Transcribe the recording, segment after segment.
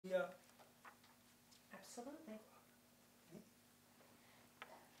Absolutely.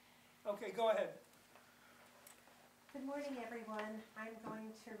 Okay, go ahead. Good morning, everyone. I'm going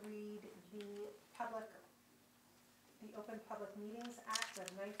to read the Open Public Meetings Act of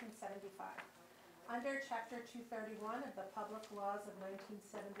 1975. Under Chapter 231 of the Public Laws of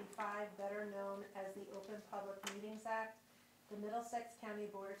 1975, better known as the Open Public Meetings Act, the Middlesex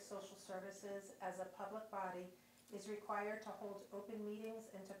County Board of Social Services, as a public body, is required to hold open meetings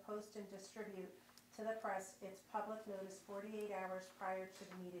and to post and distribute to the press its public notice 48 hours prior to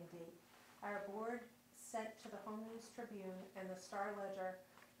the meeting date. Our board sent to the Home News Tribune and the Star Ledger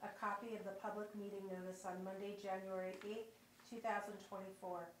a copy of the public meeting notice on Monday, January 8,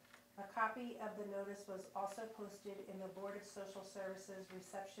 2024. A copy of the notice was also posted in the Board of Social Services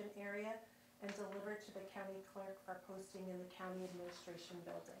reception area and delivered to the county clerk for posting in the county administration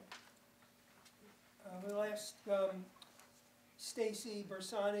building. We'll ask Stacy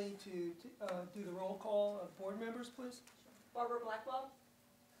Bersani to do the roll call of board members, please. Barbara Blackwell.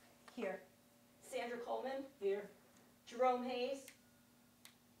 Here. Sandra Coleman. Here. Jerome Hayes.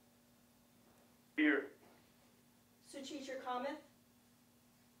 Here. Suchitra Kamath.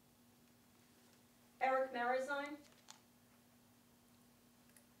 Eric Marizine.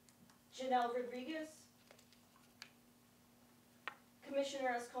 Janelle Rodriguez.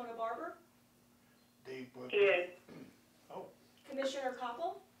 Commissioner Ascona Barber. Dave Wood. Here. Oh. Commissioner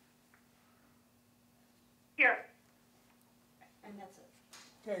Koppel. Here. And that's it.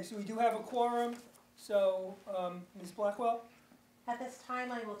 Okay, so we do have a quorum. So, Ms. Blackwell? At this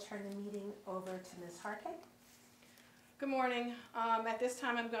time, I will turn the meeting over to Ms. Harkey. Good morning. At this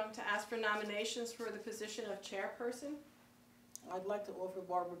time, I'm going to ask for nominations for the position of chairperson. I'd like to offer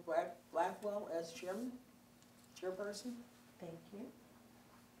Barbara Blackwell as chairperson. Thank you.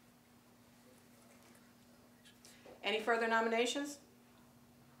 Any further nominations?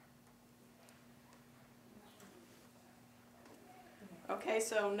 Okay,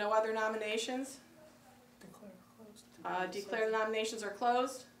 so no other nominations. Declare closed. Declare the nominations are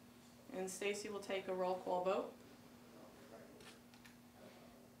closed, and Stacy will take a roll call vote.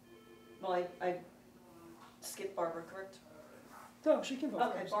 Well, I skipped Barbara, correct? No, she can vote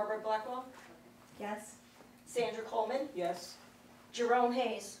Okay, first. Barbara Blackwell. Yes? Sandra Coleman. Yes. Jerome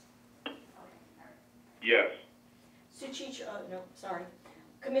Hayes. Yes. Suchitra, no, sorry.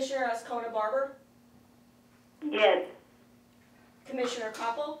 Commissioner Ascona Barber. Yes. Commissioner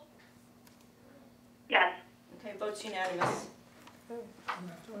Koppel. Yes. Okay, votes unanimous.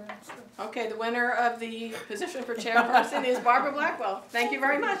 Okay, the winner of the position for chairperson is Barbara Blackwell. Thank you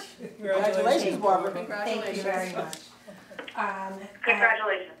very much. Congratulations, Barbara. Congratulations. Thank you very much.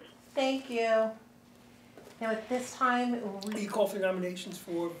 Congratulations. Thank you. Now at this time, You call for nominations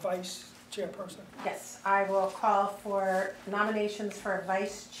for vice chairperson. yes, I will call for nominations for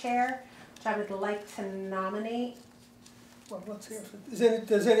vice chair, which I would like to nominate. Well, let's hear.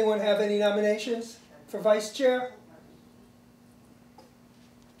 Does anyone have any nominations for vice chair?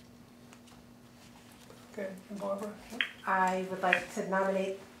 Okay, and Barbara? I would like to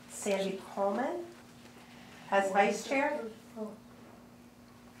nominate Sandy Coleman as vice chair.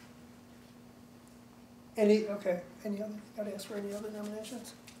 Any other, gotta ask for any other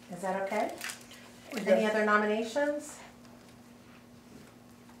nominations? Is that okay? We Any got- other nominations?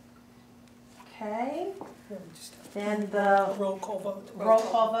 Okay, yeah, we just have then a the roll call vote. roll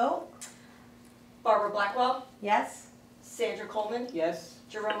call vote, Barbara Blackwell. yes? Sandra Coleman. Yes.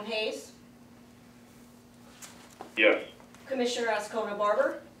 Jerome Hayes. Yes. Commissioner Ascona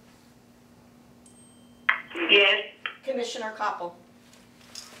Barber. Yes. Commissioner Koppel.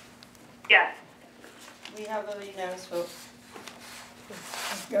 Yes. We have a unanimous vote.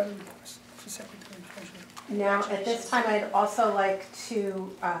 I've got a request for secretary treasurer. Now, at this time, I'd also like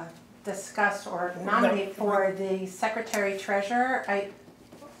to discuss or nominate for the secretary treasurer. I'm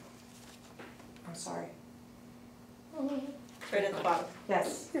sorry, Right at the bottom.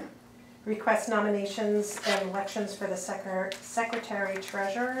 yes. Yeah. Request nominations and elections for the secretary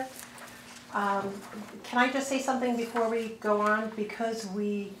treasurer. Can I just say something before we go on? Because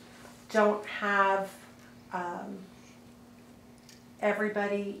we don't have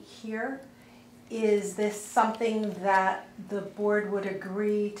everybody here, is this something that the board would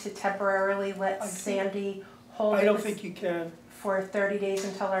agree to temporarily let Sandy hold I don't this think you can. for 30 days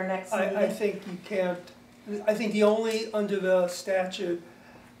until our next meeting? I think you can't. I think the only, under the statute,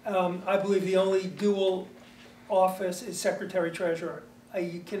 I believe the only dual office is secretary treasurer.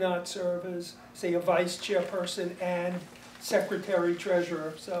 You cannot serve as, say, a vice chairperson and secretary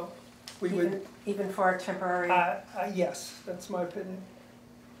treasurer, so we would. Even for a temporary? Yes, that's my opinion.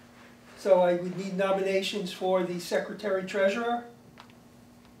 So I would need nominations for the secretary treasurer.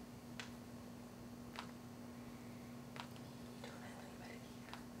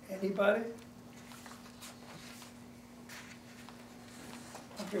 Anybody?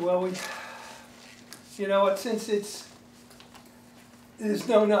 Okay, well, you know what, since there's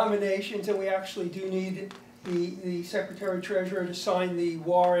no nominations and we actually do need the secretary treasurer to sign the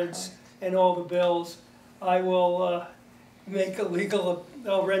warrants and all the bills, I will I'll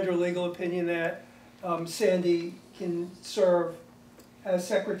render a legal opinion that Sandy can serve as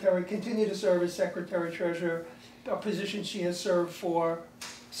secretary, continue to serve as secretary treasurer, a position she has served for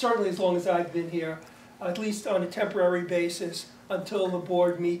certainly as long as I've been here, at least on a temporary basis until the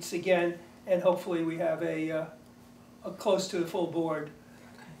board meets again, and hopefully we have a close to the full board.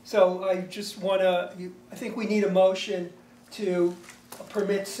 So I just want to, I think we need a motion to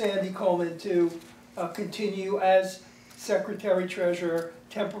permit Sandy Coleman to continue as secretary treasurer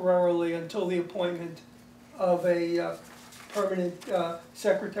temporarily until the appointment of a permanent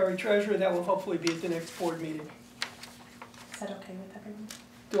secretary treasurer. That will hopefully be at the next board meeting. Is that okay with everyone?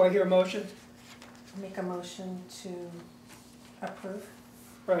 Do I hear a motion? Make a motion to approve.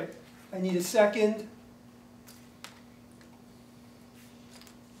 Right. I need a second.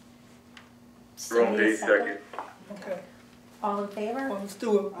 Wrong date, second. Okay. All in favor? Well, let's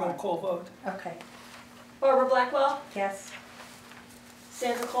do a roll call vote. Okay, Barbara Blackwell, yes.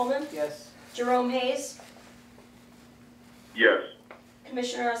 Sandra Coleman, Yes. Jerome Hayes, Yes.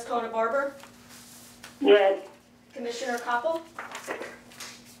 Commissioner Escona Barber, Yes. Commissioner Koppel.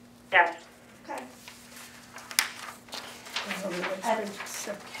 Yes. Okay.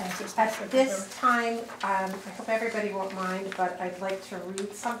 At this time, I hope everybody won't mind, but I'd like to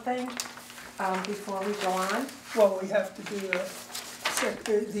read something before we go on. Well, we have to do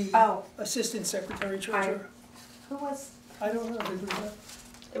the Oh. assistant secretary treasurer. Who was, I don't know, did we have?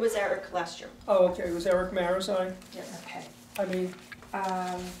 It was Eric last year. Oh, okay, it was Eric Marizine. Yes. okay. I mean,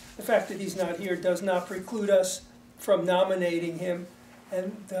 the fact that he's not here does not preclude us from nominating him.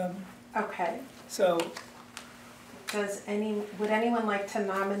 And Okay, so, would anyone like to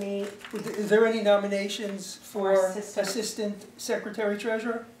nominate? is there any nominations for For assistant. assistant secretary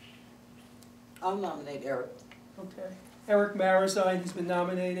treasurer? I'll nominate Eric. Okay. Eric Marizine has been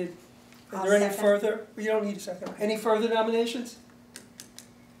nominated. Is I'll there any second. further? You don't need a second. Any further nominations?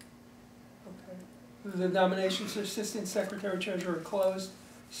 Okay. The nominations for assistant secretary treasurer are closed.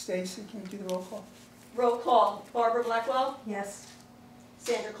 Stacy, can you do the roll call? Roll call, Barbara Blackwell, Yes.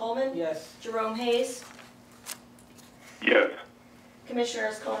 Sandra Coleman, Yes. Jerome Hayes, Yes.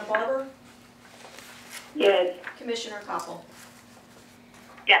 Commissioner Escona Barber, Yes. Commissioner Koppel.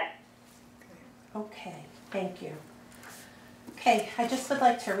 Yes. Okay, thank you. Okay, I just would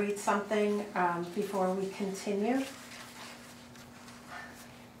like to read something before we continue.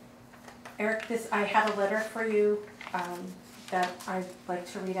 Eric, I have a letter for you that I'd like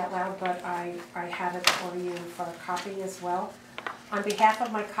to read out loud, but I have it for you for a copy as well. On behalf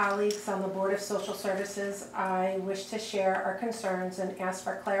of my colleagues on the Board of Social Services, I wish to share our concerns and ask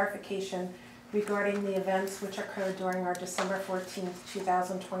for clarification regarding the events which occurred during our December 14th,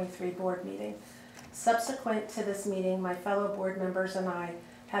 2023 board meeting. Subsequent to this meeting, my fellow board members and I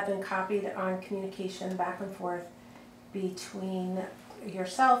have been copied on communication back and forth between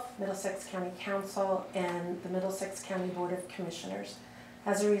yourself, Middlesex County Council, and the Middlesex County Board of Commissioners.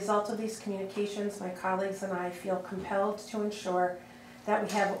 As a result of these communications, my colleagues and I feel compelled to ensure that we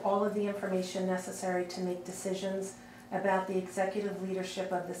have all of the information necessary to make decisions about the executive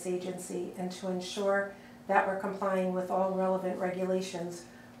leadership of this agency and to ensure that we're complying with all relevant regulations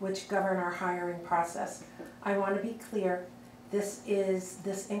which govern our hiring process. I want to be clear, this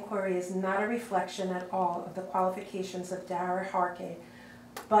inquiry is not a reflection at all of the qualifications of Dara Harkey,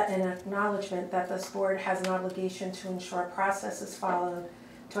 but an acknowledgement that this board has an obligation to ensure a process is followed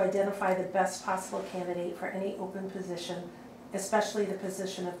to identify the best possible candidate for any open position, especially the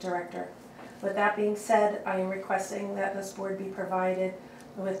position of director. With that being said, I am requesting that this board be provided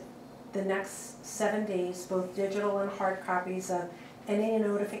with the next 7 days, both digital and hard copies of any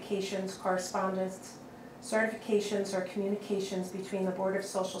notifications, correspondence, certifications, or communications between the Board of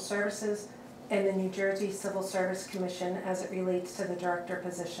Social Services and the New Jersey Civil Service Commission as it relates to the director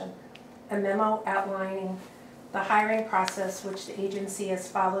position. A memo outlining the hiring process which the agency has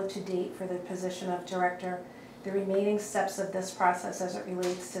followed to date for the position of director, the remaining steps of this process as it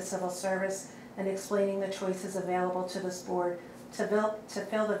relates to civil service, and explaining the choices available to this board to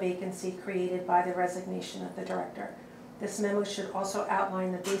fill the vacancy created by the resignation of the director. This memo should also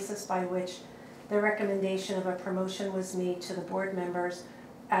outline the basis by which the recommendation of a promotion was made to the board members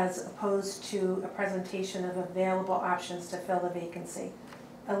as opposed to a presentation of available options to fill the vacancy.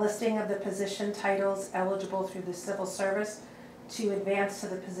 A listing of the position titles eligible through the civil service to advance to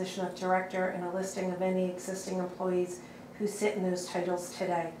the position of director, and a listing of any existing employees who sit in those titles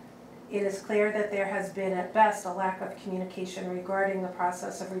today. It is clear that there has been at best a lack of communication regarding the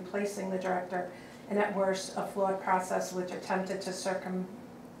process of replacing the director, and at worst, a flawed process which attempted to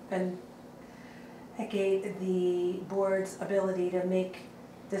circumvent the board's ability to make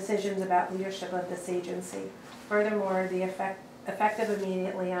decisions about leadership of this agency. Furthermore, effective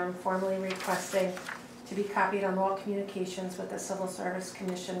immediately, I'm formally requesting to be copied on all communications with the Civil Service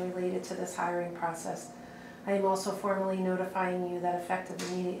Commission related to this hiring process. I am also formally notifying you that effective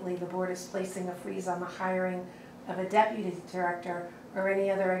immediately, the board is placing a freeze on the hiring of a deputy director or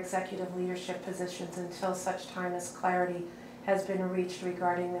any other executive leadership positions until such time as clarity has been reached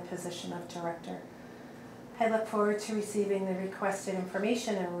regarding the position of director. I look forward to receiving the requested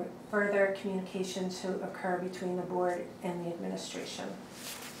information and further communication to occur between the board and the administration.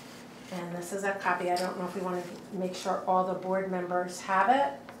 And this is a copy. I don't know if we want to make sure all the board members have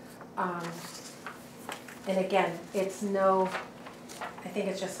it. And again, it's no, I think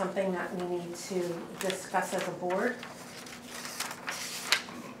it's just something that we need to discuss as a board.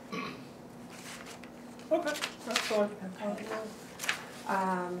 Okay, that's fine. Okay.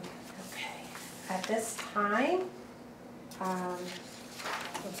 Okay. At this time,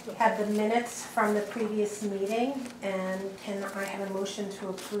 have the minutes from the previous meeting, and can I have a motion to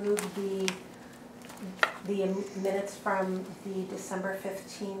approve the minutes from the December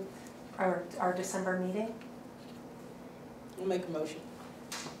 15th, or our December meeting? I'll make a motion.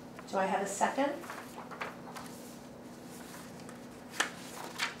 Do I have a second?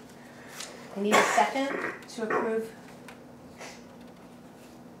 I need a second to approve.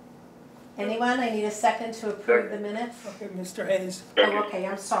 Anyone? I need a second to approve the minutes. Okay, Mr. Hayes. Oh, okay,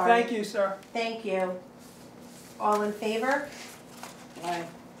 I'm sorry. Thank you, sir. Thank you. All in favor? Aye.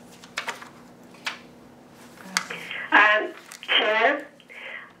 Chair,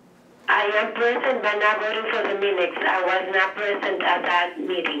 I am present but not voting for the minutes. I was not present at that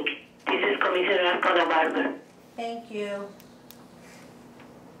meeting. This is Commissioner Ascona Barber. Thank you.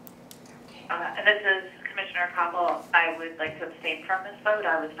 And this is Commissioner Cobble. I would like to abstain from this vote.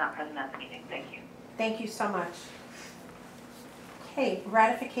 I was not present at the meeting. Thank you. Thank you so much. Okay,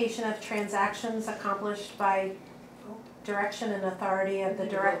 ratification of transactions accomplished by direction and authority of the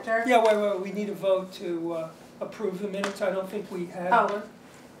director. Yeah, wait, we need a vote to approve the minutes. I don't think we had Oh. one.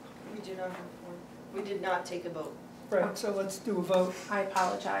 We do not have one. We did not take a vote. Right, so let's do a vote. I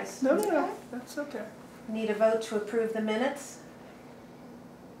apologize. No, that's okay. Need a vote to approve the minutes?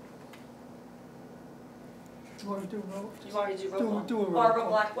 Do you want to do a roll? You want me to do roll call? Do a roll Barbara call.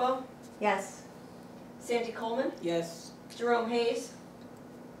 Blackwell, Yes. Sandy Coleman, Yes. Jerome Hayes,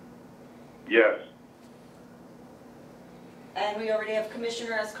 Yes. and we already have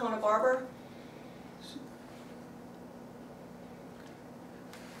Commissioner Ascona Barber.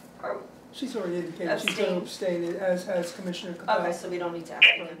 She's already indicated she's going to abstain, as has Commissioner Capel. Okay, so we don't need to ask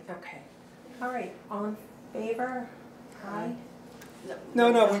again. Okay. All right, all in favor? Aye. No,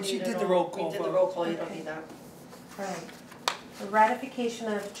 we don't she need did it the all. roll call We did the vote. roll call, you don't Okay. need that. All right. The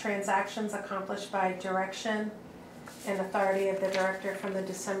ratification of transactions accomplished by direction and authority of the director from the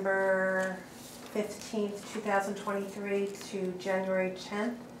December 15th, 2023 to January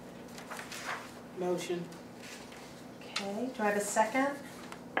 10th. Motion. Okay, do I have a second?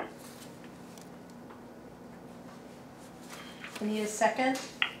 I need a second.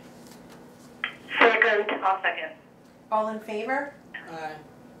 Second. I'll second. All in favor? Aye.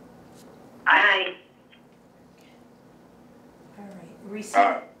 Aye. All right.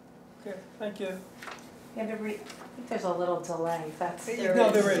 Receipt. Okay, thank you. I think there's a little delay, that's.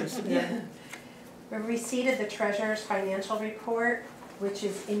 No, there is. Yeah. We received the treasurer's financial report, which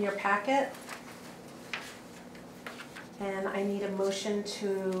is in your packet. And I need a motion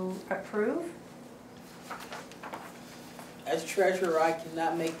to approve. As treasurer, I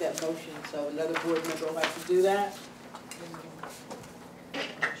cannot make that motion, so another board member will have to do that.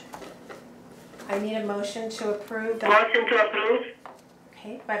 I need a motion to approve. Motion to approve.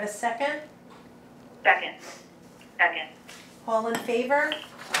 Okay, do I have a second? Second. Second. All in favor?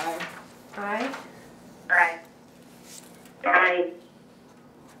 Aye. Aye. Aye. Aye.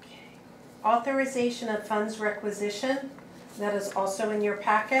 Authorization of funds requisition, that is also in your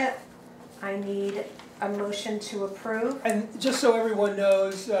packet. I need a motion to approve. And just so everyone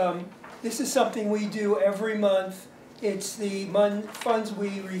knows, this is something we do every month. It's the funds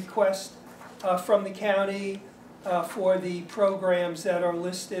we request from the county for the programs that are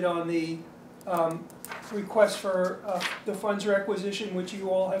listed on the request for the funds requisition, which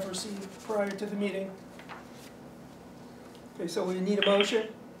you all have received prior to the meeting. Okay, so we need a motion.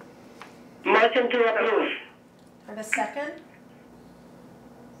 Motion to approve. I have a second?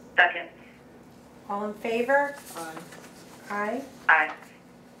 Second. All in favor? Aye. Aye. Aye.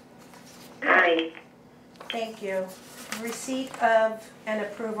 Aye. Thank you. Receipt of and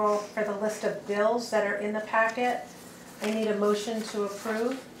approval for the list of bills that are in the packet. I need a motion to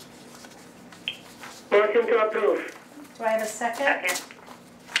approve. Motion to approve. Do I have a second? Second.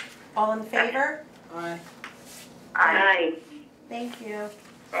 All in favor? Aye. Aye. Thank you.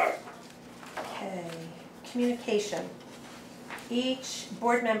 Aye. Okay, communication. Each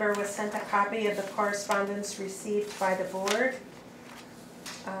board member was sent a copy of the correspondence received by the board.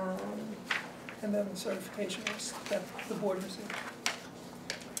 And then the certification list that the board received.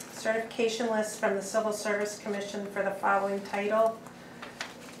 Certification list from the Civil Service Commission for the following title: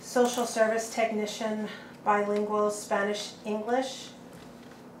 Social Service Technician, Bilingual Spanish-English,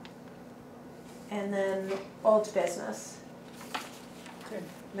 and then Old Business. Okay.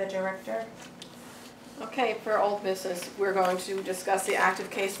 The director. Okay, for old business, we're going to discuss the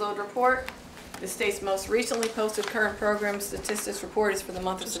active caseload report. The state's most recently posted current program statistics report is for the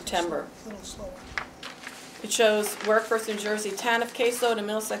month of September. A little slower. It shows workforce in Jersey TANF caseload in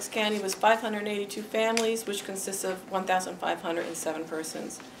Middlesex County was 582 families, which consists of 1,507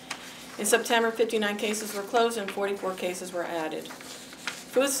 persons. In September, 59 cases were closed and 44 cases were added.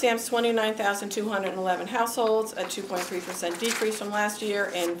 Food stamps, 29,211 households, a 2.3% decrease from last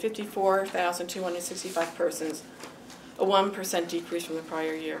year, and 54,265 persons, a 1% decrease from the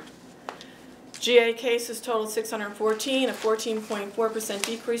prior year. GA cases totaled 614, a 14.4%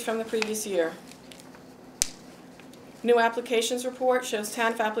 decrease from the previous year. New applications report shows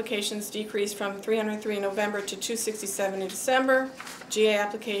TANF applications decreased from 303 in November to 267 in December. GA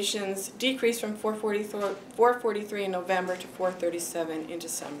applications decreased from 443 in November to 437 in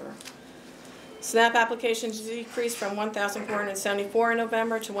December. SNAP applications decreased from 1,474 in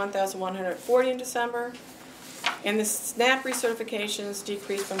November to 1,140 in December. And the SNAP recertifications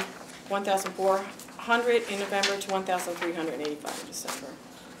decreased from 1,400 in November to 1,385 in December.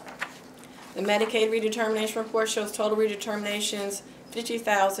 The Medicaid redetermination report shows total redeterminations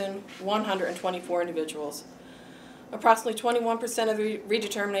 50,124 individuals. Approximately 21% of the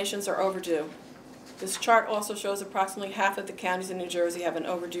redeterminations are overdue. This chart also shows approximately half of the counties in New Jersey have an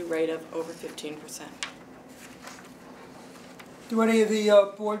overdue rate of over 15%. Do any of the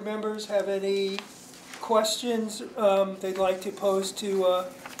board members have any questions they'd like to pose to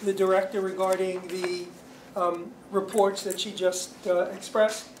the director regarding the reports that she just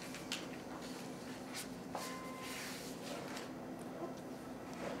expressed?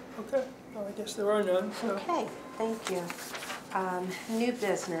 Okay, well, I guess there are none. So. Okay, thank you. New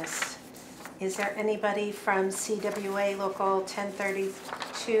business. Is there anybody from CWA Local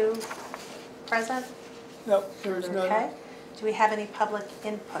 1032 present? No, there is none. Okay. Do we have any public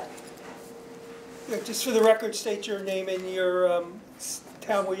input? Yeah, just for the record, state your name and your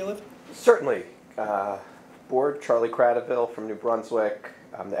town where you live. Certainly. Board, Charlie Cradaville from New Brunswick.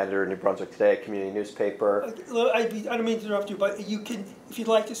 I'm the editor of New Brunswick Today, a community newspaper. I don't mean to interrupt you, but you can, if you'd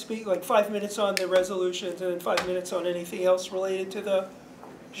like to speak, like 5 minutes on the resolutions and then 5 minutes on anything else related to the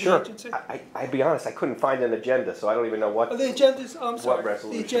agency. I'd be honest, I couldn't find an agenda, so I don't even know what. Oh, the agendas, I'm sorry.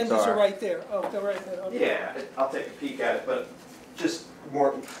 resolutions the agendas are. are right there. Oh, they're right there. Okay. Yeah, I'll take a peek at it, but just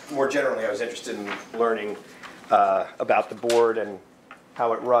more generally, I was interested in learning about the board and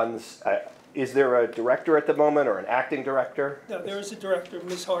how it runs. Is there a director at the moment or an acting director? No, there is a director,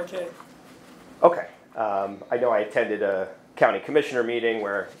 Ms. Harkay. Okay. I know I attended a county commissioner meeting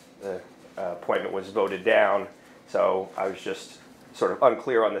where the appointment was voted down, so I was just sort of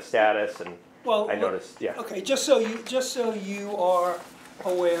unclear on the status, and Well, I noticed, yeah. Okay, just so you are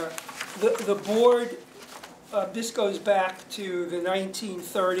aware, the board, this goes back to the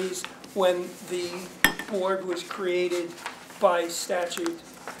 1930s when the board was created by statute.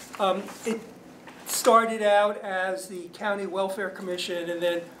 It started out as the County Welfare Commission, and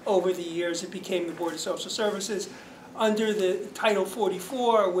then over the years it became the Board of Social Services. Under the Title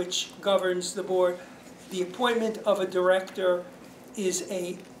 44, which governs the board, the appointment of a director is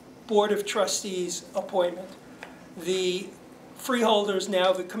a Board of Trustees appointment. The freeholders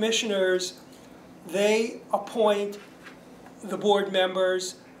now, the commissioners, they appoint the board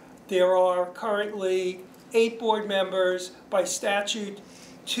members. There are currently 8 board members by statute.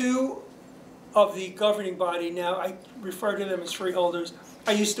 2 of the governing body, now I refer to them as freeholders.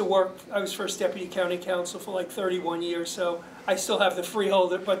 I used to work, I was first deputy county counsel for like 31 years, so I still have the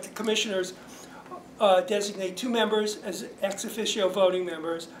freeholder, but the commissioners designate 2 members as ex officio voting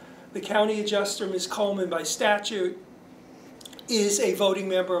members. The county adjuster, Ms. Coleman, by statute, is a voting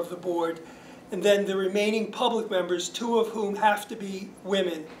member of the board. And then the remaining public members, 2 of whom have to be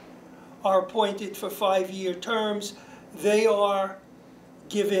women, are appointed for 5-year terms. They are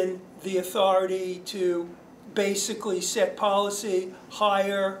given the authority to basically set policy,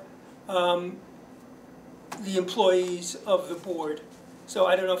 hire the employees of the board. So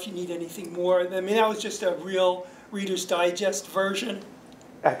I don't know if you need anything more. I mean, that was just a real Reader's Digest version.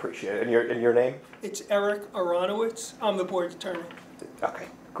 I appreciate it. And your name? It's Eric Aronowitz. I'm the board attorney. Okay,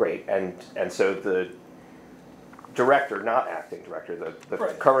 great. And so the director, not acting director, the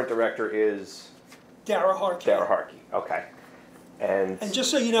Right. current director is Dara Harkey. Dara Harkey. Okay. And just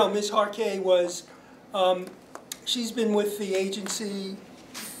so you know, Ms. Harkey was, she's been with the agency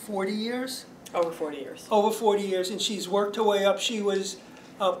 40 years? Over 40 years. Over 40 years, and she's worked her way up. She was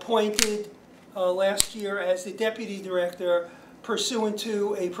appointed last year as the deputy director pursuant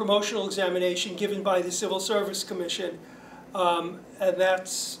to a promotional examination given by the Civil Service Commission. And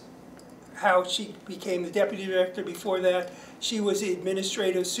that's how she became the deputy director. Before that, she was the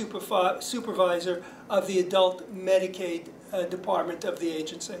administrative supervisor of the adult Medicaid department of the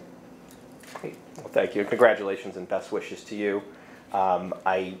agency. well, thank you. Congratulations and best wishes to you.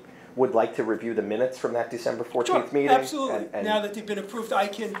 I would like to review the minutes from that December 14th meeting. Absolutely. And Now that they've been approved, I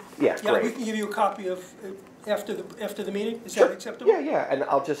can. Yeah, great. We can give you a copy of after the meeting. Is that acceptable? Yeah, and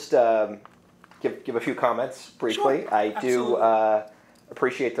I'll just give a few comments briefly. Sure, I do absolutely.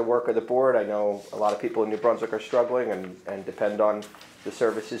 appreciate the work of the board. I know a lot of people in New Brunswick are struggling and depend on the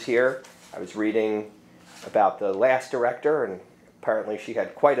services here. I was reading about the last director, and apparently she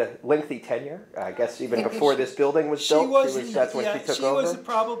had quite a lengthy tenure. I guess even before this building was built, that's when she took over. She was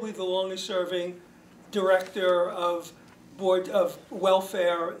probably the longest serving director of Board of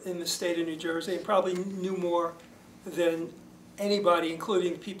Welfare in the state of New Jersey, and probably knew more than anybody,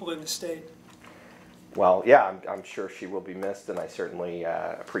 including people in the state. Well, yeah, I'm sure she will be missed, and I certainly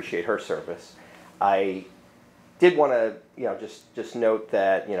appreciate her service. I did want to, just note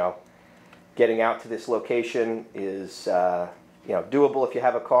that, getting out to this location is, doable if you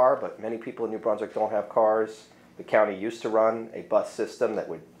have a car, but many people in New Brunswick don't have cars. The county used to run a bus system that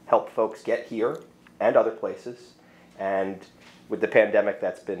would help folks get here and other places, and with the pandemic,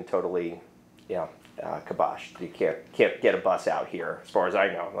 that's been totally, kiboshed. You can't get a bus out here, as far as I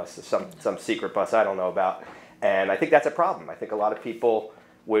know, unless there's some secret bus I don't know about. And I think that's a problem. I think a lot of people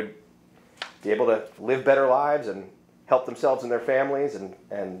would be able to live better lives and help themselves and their families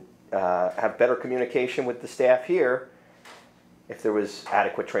and have better communication with the staff here if there was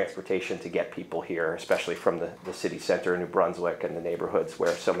adequate transportation to get people here, especially from the city center of New Brunswick and the neighborhoods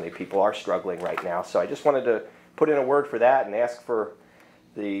where so many people are struggling right now. So I just wanted to put in a word for that and ask for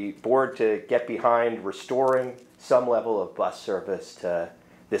the board to get behind restoring some level of bus service to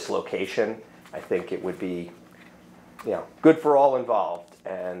this location. I think it would be, good for all involved,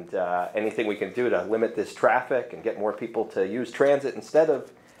 and anything we can do to limit this traffic and get more people to use transit instead of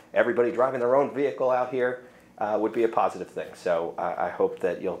everybody driving their own vehicle out here would be a positive thing. So I hope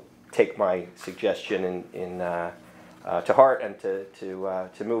that you'll take my suggestion to heart and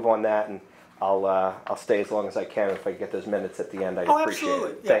to move on that. And I'll stay as long as I can. If I get those minutes at the end, I'd appreciate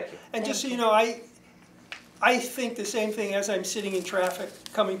absolutely. it. Yeah. Thank you. And just so you know, I think the same thing as I'm sitting in traffic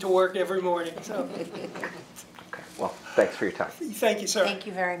coming to work every morning. So Okay. Well, thanks for your time. thank you, sir. Thank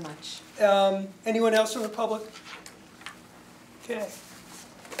you very much. Anyone else from the public? Okay.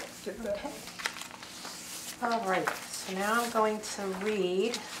 Get that. Okay. All right, so now I'm going to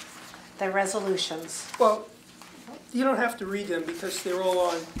read the resolutions. Well, you don't have to read them because they're all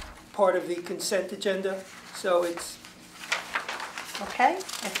on part of the consent agenda, so it's, Okay,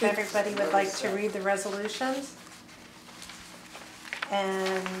 if everybody would like to read the resolutions.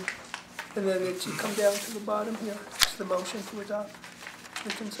 And and then it should come down to the bottom here. It's the motion to adopt the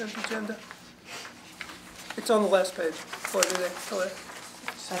consent agenda. It's on the last page, or the next to it.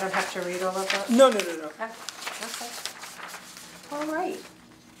 so I don't have to read all of them? No. Okay. All right.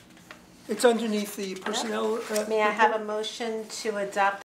 It's underneath the personnel. May I have a motion to adopt